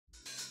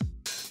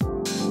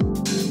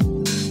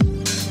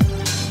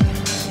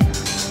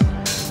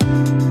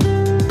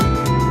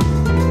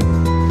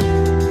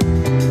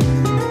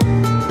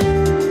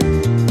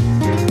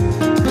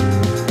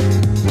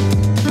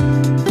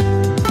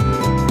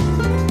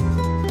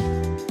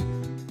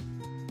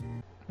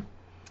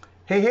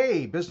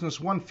Hey, Business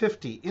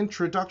 150,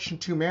 Introduction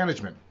to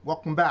Management.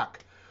 Welcome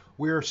back.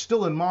 We're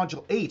still in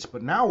Module 8,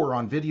 but now we're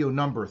on video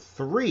number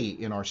 3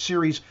 in our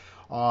series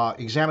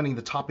examining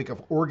the topic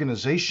of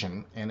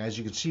organization. And as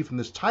you can see from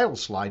this title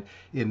slide,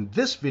 in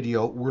this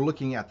video, we're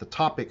looking at the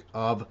topic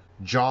of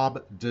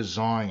job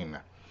design.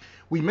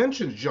 We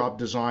mentioned job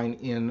design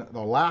in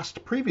the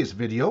previous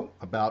video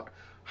about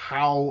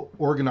how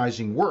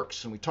organizing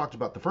works, and we talked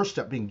about the first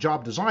step being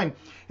job design,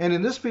 and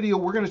in this video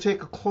we're going to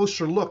take a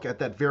closer look at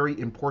that very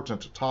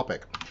important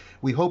topic.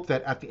 We hope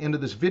that at the end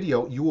of this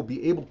video you will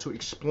be able to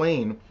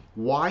explain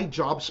why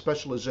job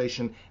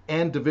specialization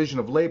and division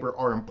of labor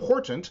are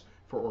important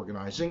for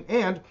organizing,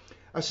 and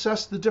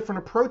assess the different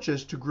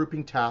approaches to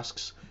grouping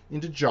tasks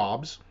into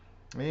jobs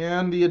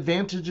and the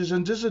advantages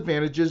and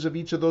disadvantages of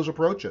each of those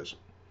approaches.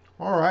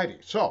 Alrighty,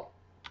 so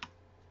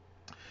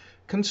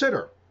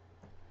consider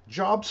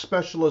job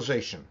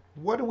specialization.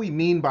 What do we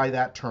mean by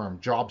that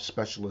term, job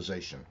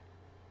specialization?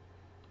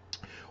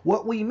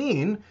 What we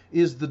mean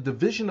is the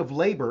division of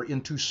labor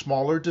into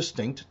smaller,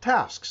 distinct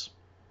tasks.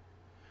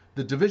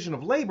 The division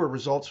of labor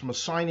results from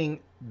assigning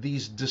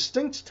these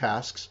distinct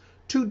tasks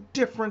to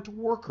different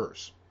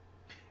workers.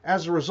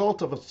 As a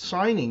result of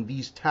assigning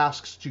these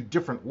tasks to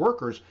different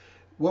workers,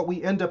 what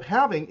we end up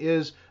having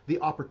is the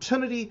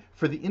opportunity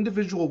for the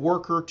individual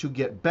worker to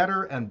get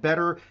better and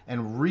better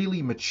and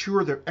really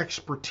mature their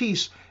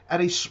expertise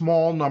at a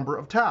small number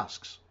of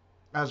tasks.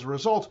 As a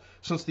result,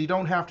 since they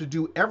don't have to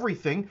do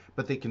everything,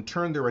 but they can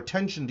turn their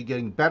attention to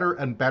getting better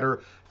and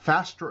better,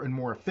 faster and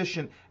more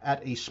efficient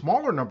at a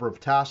smaller number of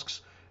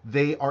tasks,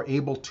 they are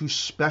able to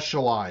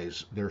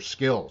specialize their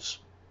skills.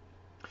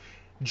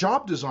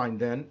 Job design,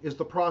 then, is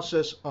the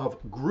process of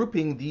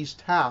grouping these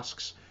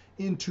tasks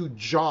into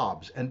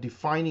jobs and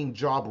defining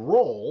job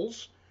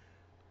roles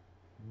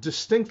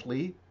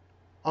distinctly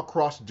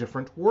across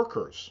different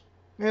workers.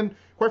 And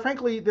quite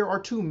frankly, there are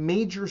two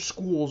major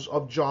schools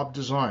of job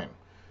design: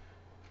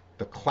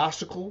 the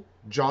classical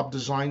job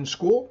design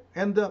school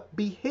and the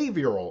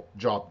behavioral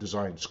job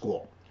design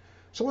school.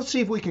 So let's see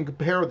if we can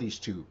compare these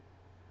two.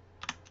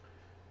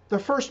 The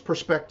first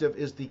perspective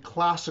is the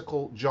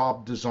classical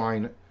job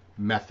design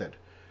method.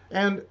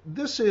 And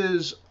this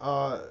is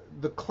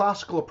the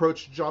classical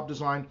approach to job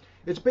design.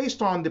 It's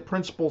based on the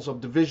principles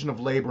of division of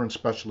labor and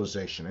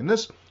specialization. And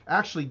this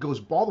actually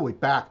goes all the way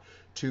back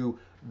to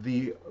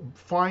the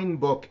fine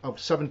book of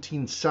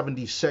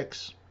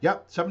 1776. Yep,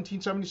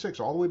 1776,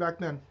 all the way back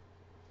then.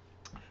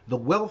 The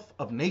Wealth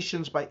of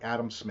Nations by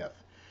Adam Smith.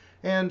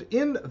 And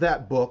in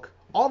that book,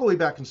 all the way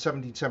back in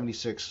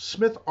 1776,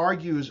 Smith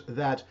argues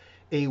that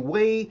a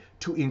way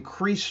to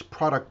increase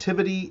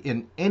productivity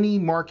in any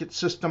market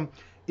system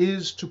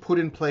is to put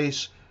in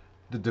place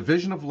the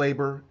division of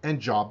labor and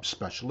job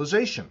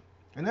specialization.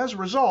 And as a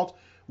result,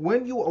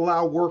 when you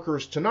allow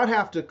workers to not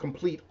have to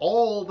complete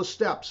all the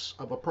steps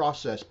of a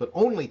process, but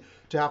only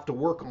to have to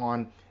work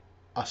on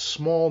a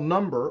small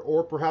number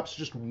or perhaps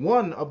just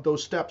one of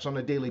those steps on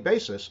a daily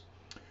basis,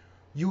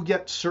 you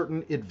get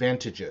certain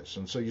advantages.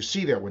 And so you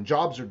see there, when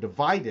jobs are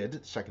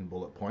divided, second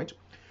bullet point,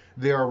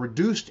 they are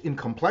reduced in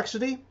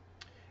complexity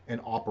and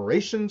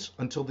operations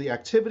until the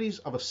activities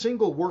of a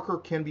single worker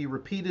can be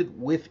repeated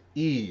with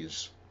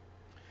ease.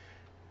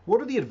 What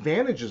are the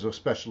advantages of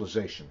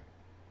specialization?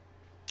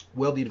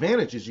 Well, the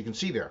advantages you can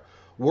see there.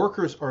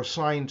 Workers are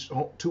assigned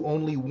to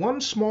only one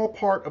small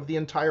part of the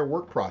entire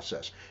work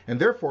process, and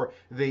therefore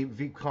they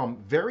become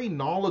very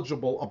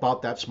knowledgeable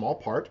about that small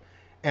part,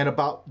 and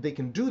they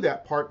can do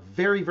that part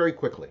very, very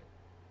quickly.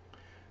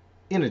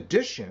 In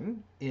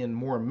addition, in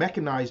more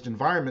mechanized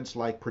environments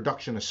like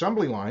production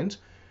assembly lines,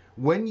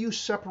 when you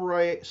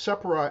separate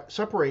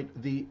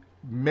the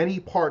many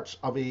parts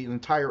of an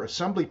entire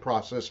assembly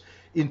process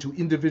into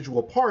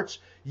individual parts,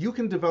 you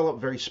can develop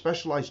very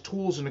specialized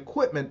tools and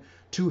equipment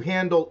to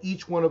handle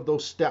each one of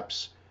those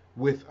steps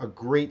with a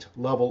great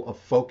level of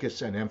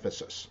focus and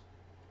emphasis.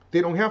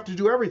 They don't have to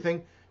do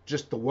everything,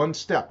 just the one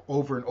step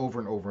over and over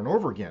and over and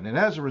over again. And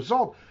as a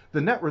result,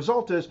 the net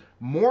result is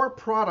more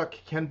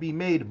product can be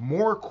made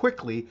more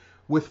quickly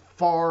with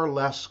far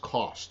less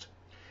cost.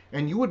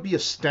 And you would be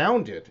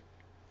astounded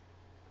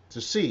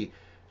to see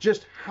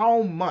just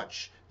how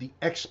much the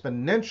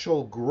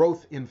exponential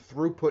growth in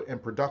throughput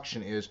and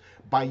production is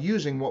by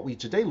using what we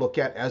today look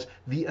at as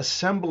the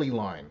assembly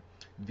line,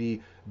 the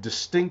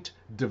distinct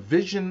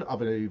division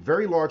of a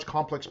very large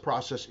complex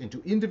process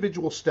into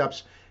individual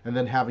steps, and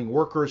then having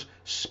workers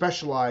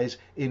specialize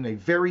in a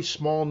very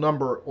small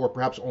number or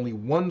perhaps only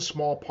one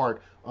small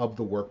part of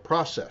the work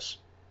process.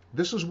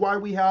 This is why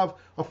we have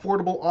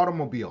affordable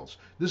automobiles.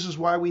 This is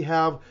why we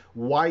have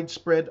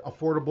widespread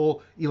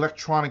affordable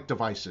electronic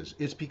devices.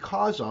 It's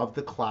because of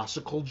the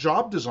classical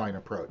job design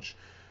approach,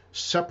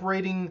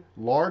 separating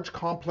large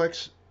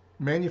complex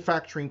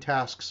manufacturing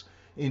tasks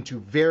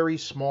into very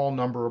small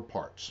number of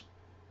parts.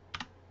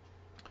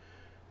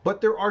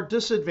 But there are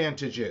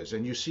disadvantages,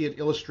 and you see it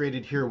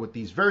illustrated here with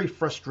these very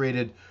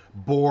frustrated,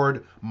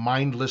 bored,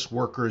 mindless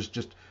workers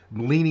just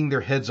leaning their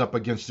heads up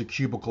against a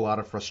cubicle out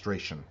of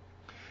frustration.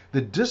 The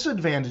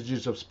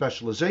disadvantages of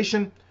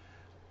specialization,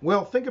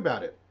 well, think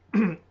about it.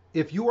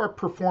 if you are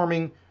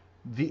performing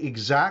the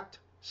exact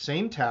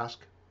same task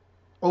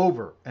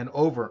over and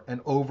over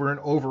and over and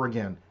over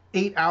again,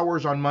 8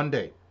 hours on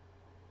Monday,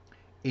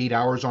 8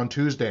 hours on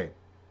Tuesday,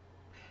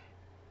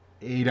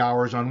 8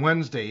 hours on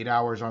Wednesday, 8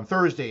 hours on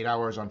Thursday, 8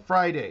 hours on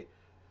Friday,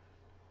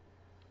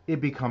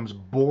 it becomes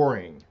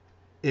boring.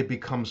 It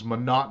becomes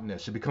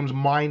monotonous. It becomes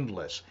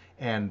mindless.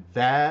 And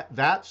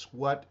that's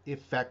what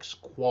affects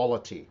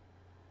quality.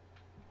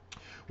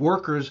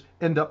 Workers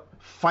end up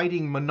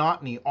fighting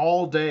monotony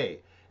all day.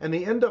 And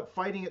they end up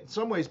fighting it in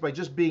some ways by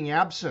just being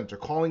absent or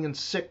calling in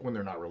sick when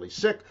they're not really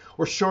sick,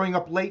 or showing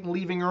up late and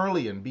leaving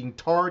early and being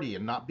tardy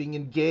and not being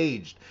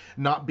engaged,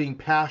 not being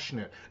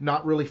passionate,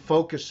 not really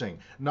focusing,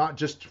 not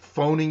just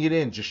phoning it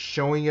in, just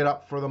showing it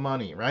up for the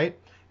money, right?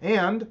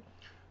 And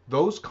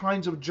those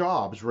kinds of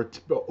jobs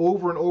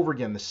over and over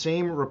again, the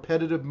same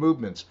repetitive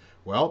movements,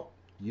 well,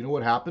 you know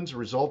what happens? It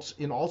results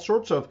in all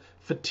sorts of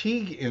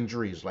fatigue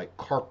injuries like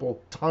carpal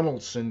tunnel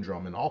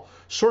syndrome and all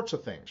sorts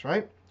of things,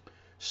 right?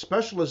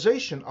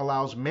 Specialization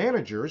allows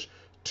managers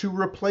to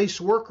replace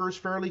workers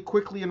fairly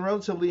quickly and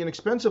relatively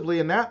inexpensively,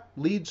 and that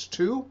leads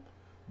to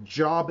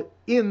job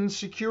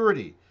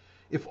insecurity.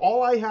 If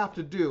all I have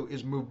to do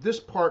is move this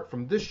part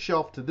from this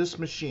shelf to this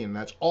machine,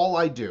 that's all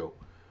I do,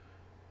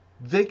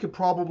 they could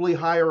probably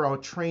hire a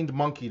trained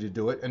monkey to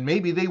do it, and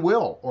maybe they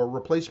will, or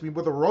replace me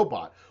with a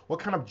robot. What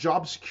kind of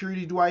job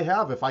security do I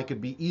have if I could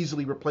be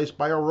easily replaced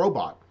by a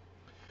robot?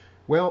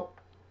 Well,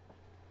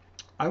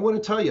 I want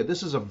to tell you,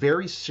 this is a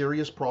very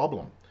serious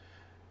problem.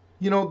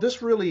 You know,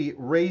 this really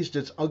raised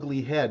its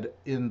ugly head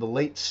in the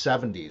late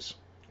 70s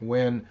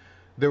when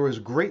there was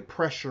great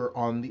pressure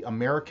on the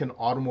American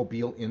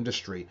automobile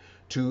industry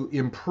to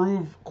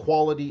improve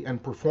quality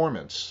and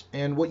performance.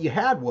 And what you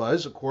had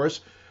was, of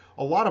course,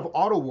 a lot of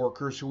auto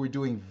workers who were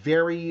doing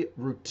very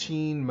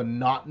routine,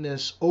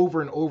 monotonous, over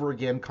and over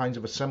again kinds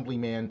of assembly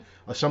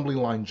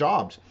line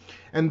jobs.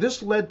 And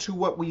this led to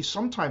what we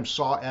sometimes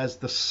saw as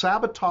the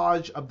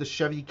sabotage of the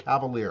Chevy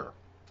Cavalier.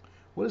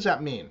 What does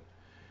that mean?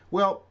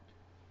 Well,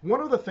 one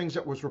of the things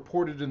that was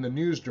reported in the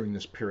news during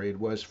this period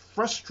was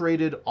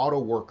frustrated auto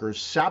workers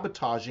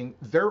sabotaging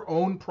their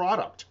own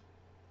product.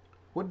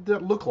 What did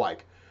that look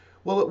like?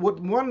 Well,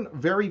 one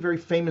very, very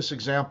famous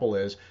example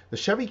is the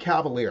Chevy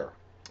Cavalier.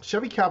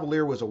 Chevy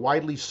Cavalier was a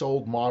widely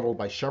sold model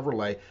by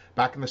Chevrolet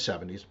back in the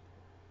 70s.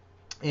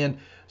 And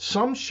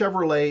some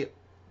Chevrolet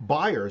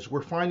buyers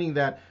were finding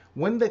that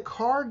when the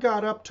car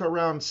got up to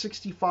around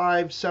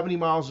 65, 70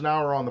 miles an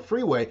hour on the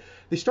freeway,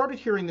 they started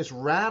hearing this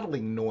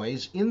rattling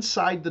noise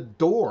inside the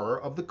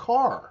door of the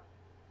car.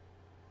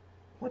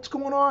 What's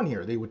going on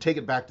here? They would take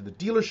it back to the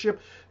dealership.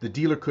 The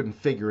dealer couldn't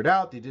figure it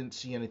out. They didn't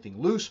see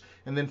anything loose.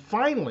 And then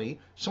finally,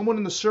 someone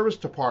in the service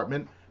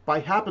department, by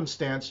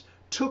happenstance,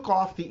 took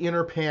off the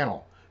inner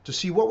panel to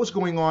see what was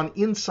going on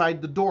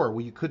inside the door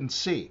where you couldn't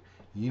see.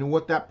 You know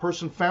what that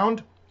person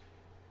found?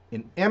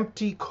 An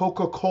empty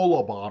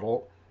Coca-Cola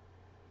bottle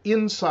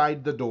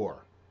inside the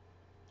door.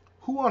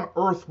 Who on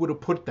earth would have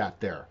put that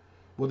there?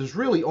 Well, there's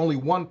really only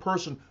one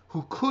person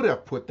who could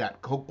have put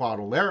that Coke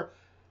bottle there.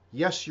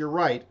 Yes, you're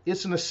right.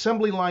 It's an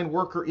assembly line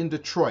worker in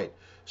Detroit.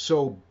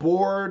 So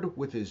bored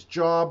with his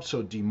job,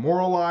 so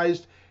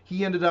demoralized,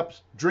 he ended up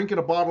drinking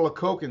a bottle of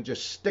Coke and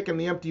just sticking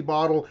the empty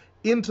bottle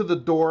into the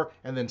door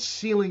and then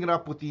sealing it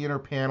up with the inner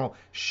panel,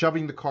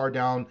 shoving the car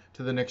down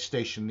to the next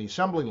station in the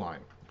assembly line.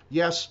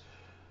 Yes,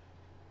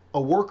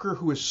 a worker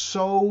who is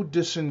so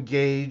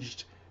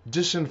disengaged,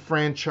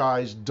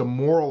 disenfranchised,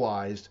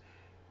 demoralized,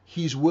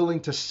 he's willing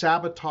to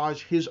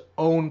sabotage his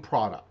own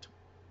product.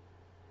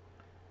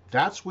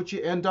 That's what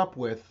you end up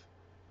with,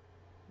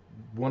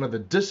 one of the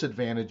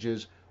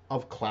disadvantages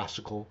of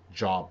classical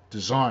job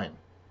design.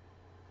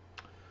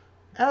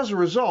 As a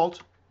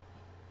result,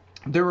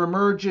 there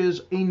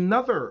emerges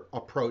another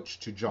approach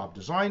to job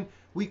design.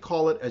 We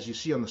call it, as you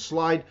see on the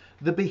slide,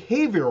 the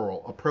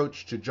behavioral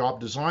approach to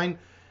job design,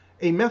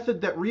 a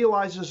method that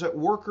realizes that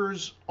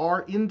workers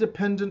are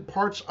independent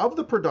parts of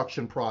the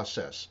production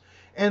process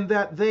and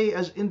that they,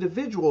 as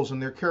individuals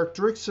and their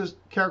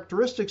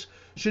characteristics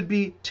should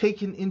be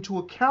taken into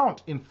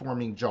account in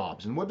forming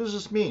jobs. And what does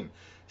this mean?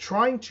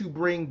 Trying to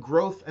bring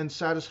growth and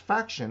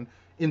satisfaction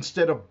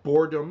instead of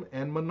boredom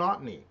and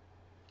monotony.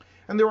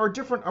 And there are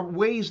different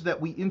ways that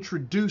we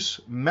introduce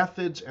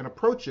methods and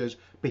approaches,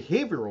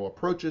 behavioral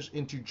approaches,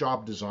 into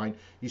job design.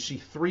 You see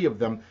three of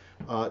them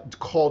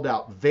called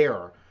out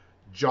there: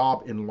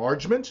 job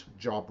enlargement,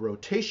 job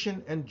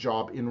rotation, and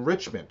job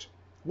enrichment.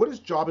 What is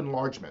job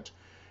enlargement?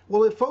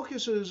 Well, it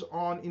focuses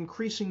on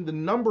increasing the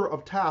number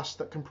of tasks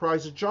that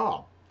comprise a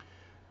job.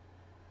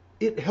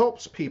 It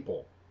helps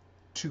people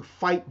to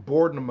fight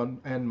boredom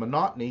and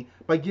monotony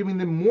by giving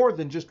them more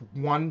than just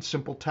one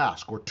simple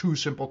task or two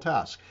simple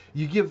tasks.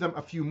 You give them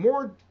a few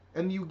more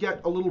and you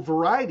get a little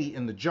variety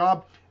in the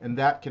job, and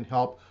that can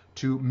help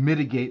to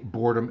mitigate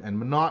boredom and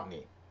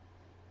monotony.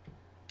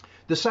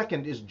 The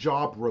second is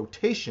job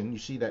rotation. You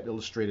see that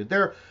illustrated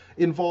there.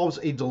 Involves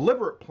a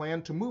deliberate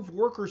plan to move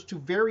workers to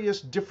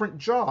various different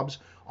jobs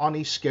on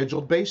a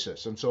scheduled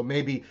basis. And so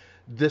maybe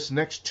this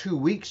next 2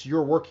 weeks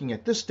you're working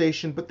at this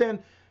station, but then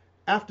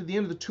after the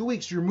end of the 2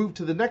 weeks, you're moved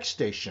to the next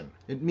station.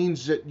 It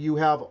means that you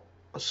have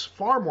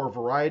far more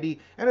variety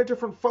and a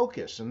different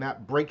focus, and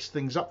that breaks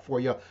things up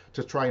for you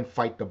to try and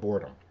fight the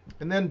boredom.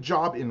 And then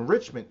job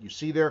enrichment, you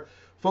see there,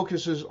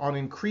 focuses on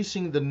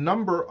increasing the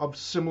number of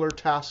similar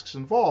tasks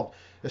involved,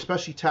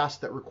 especially tasks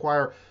that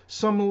require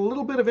some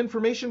little bit of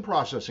information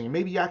processing. And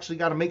maybe you actually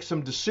got to make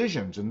some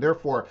decisions, and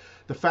therefore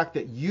the fact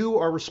that you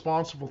are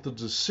responsible for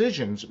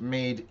decisions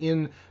made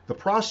in the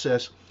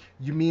process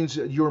means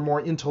that you're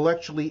more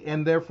intellectually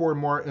and therefore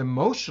more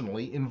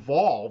emotionally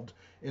involved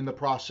in the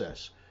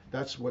process.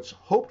 That's what's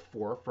hoped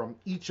for from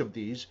each of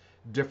these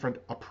different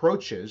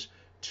approaches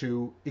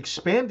to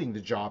expanding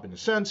the job, in a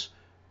sense,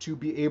 to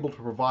be able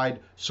to provide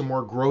some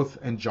more growth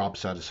and job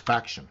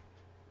satisfaction.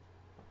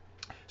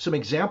 Some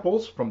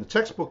examples from the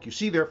textbook, you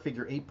see there,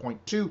 figure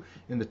 8.2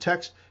 in the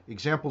text,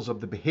 examples of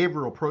the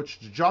behavioral approach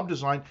to job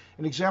design.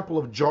 An example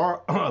of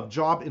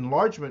job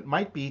enlargement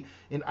might be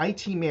an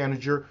IT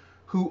manager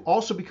who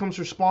also becomes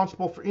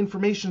responsible for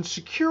information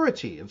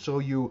security, and so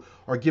you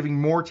are giving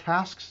more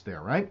tasks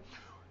there, right?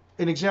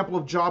 An example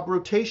of job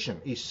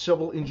rotation, a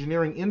civil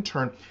engineering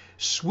intern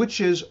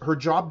switches her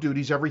job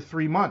duties every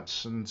 3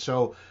 months, and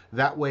so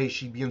that way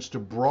she begins to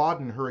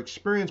broaden her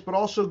experience, but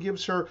also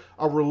gives her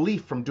a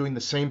relief from doing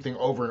the same thing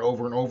over and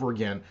over and over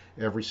again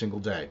every single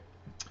day.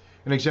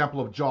 An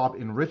example of job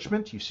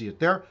enrichment, you see it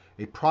there,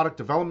 a product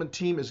development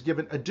team is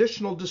given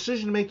additional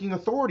decision-making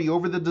authority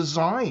over the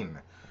design.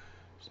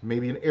 It's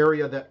maybe an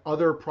area that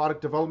other product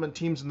development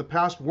teams in the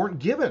past weren't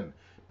given,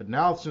 but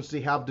now since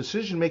they have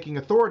decision-making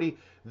authority,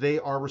 they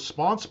are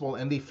responsible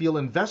and they feel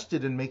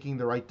invested in making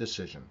the right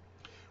decision.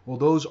 Well,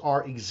 those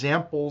are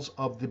examples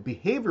of the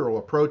behavioral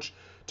approach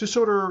to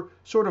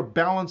sort of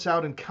balance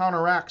out and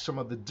counteract some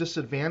of the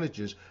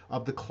disadvantages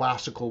of the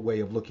classical way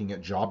of looking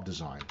at job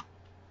design.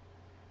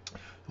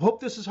 I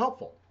hope this is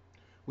helpful.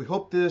 We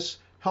hope this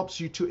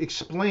helps you to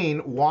explain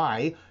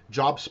why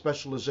job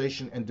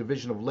specialization and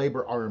division of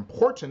labor are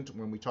important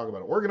when we talk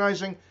about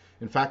organizing.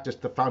 In fact, it's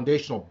the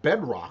foundational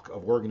bedrock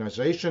of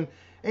organization,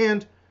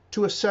 and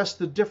to assess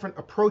the different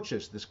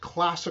approaches, this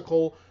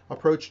classical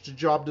approach to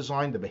job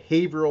design, the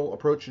behavioral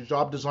approach to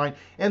job design,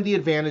 and the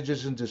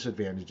advantages and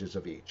disadvantages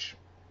of each.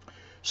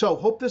 So,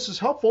 hope this is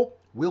helpful.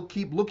 We'll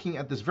keep looking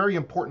at this very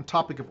important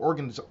topic of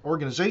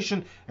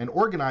organization and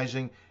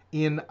organizing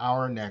in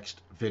our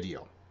next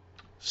video.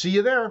 See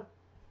you there.